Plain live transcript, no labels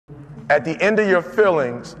At the end of your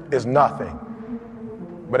feelings is nothing.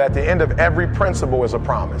 But at the end of every principle is a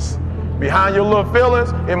promise. Behind your little feelings,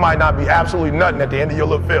 it might not be absolutely nothing at the end of your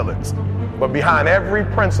little feelings. But behind every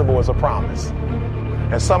principle is a promise.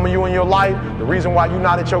 And some of you in your life, the reason why you're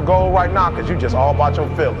not at your goal right now, because you're just all about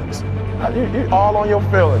your feelings. You're all on your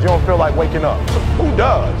feelings. You don't feel like waking up. So who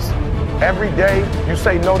does? Every day you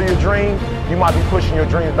say no to your dream, you might be pushing your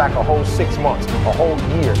dreams back a whole 6 months, a whole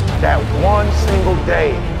year. That one single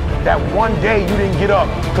day, that one day you didn't get up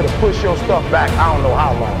could have pushed your stuff back I don't know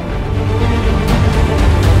how long.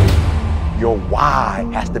 Your why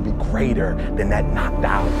has to be greater than that knocked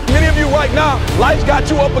out. Many of you right now, life's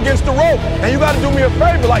got you up against the rope, and you got to do me a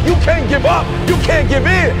favor. Like, you can't give up. You can't give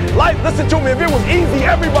in. Life, listen to me, if it was easy,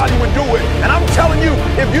 everybody would do it. And I'm telling you,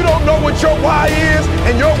 if you don't know what your why is,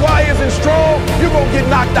 and your why isn't strong, you're going to get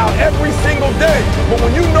knocked out every single day. But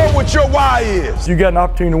when you know what your why is, you got an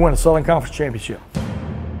opportunity to win a Southern Conference championship.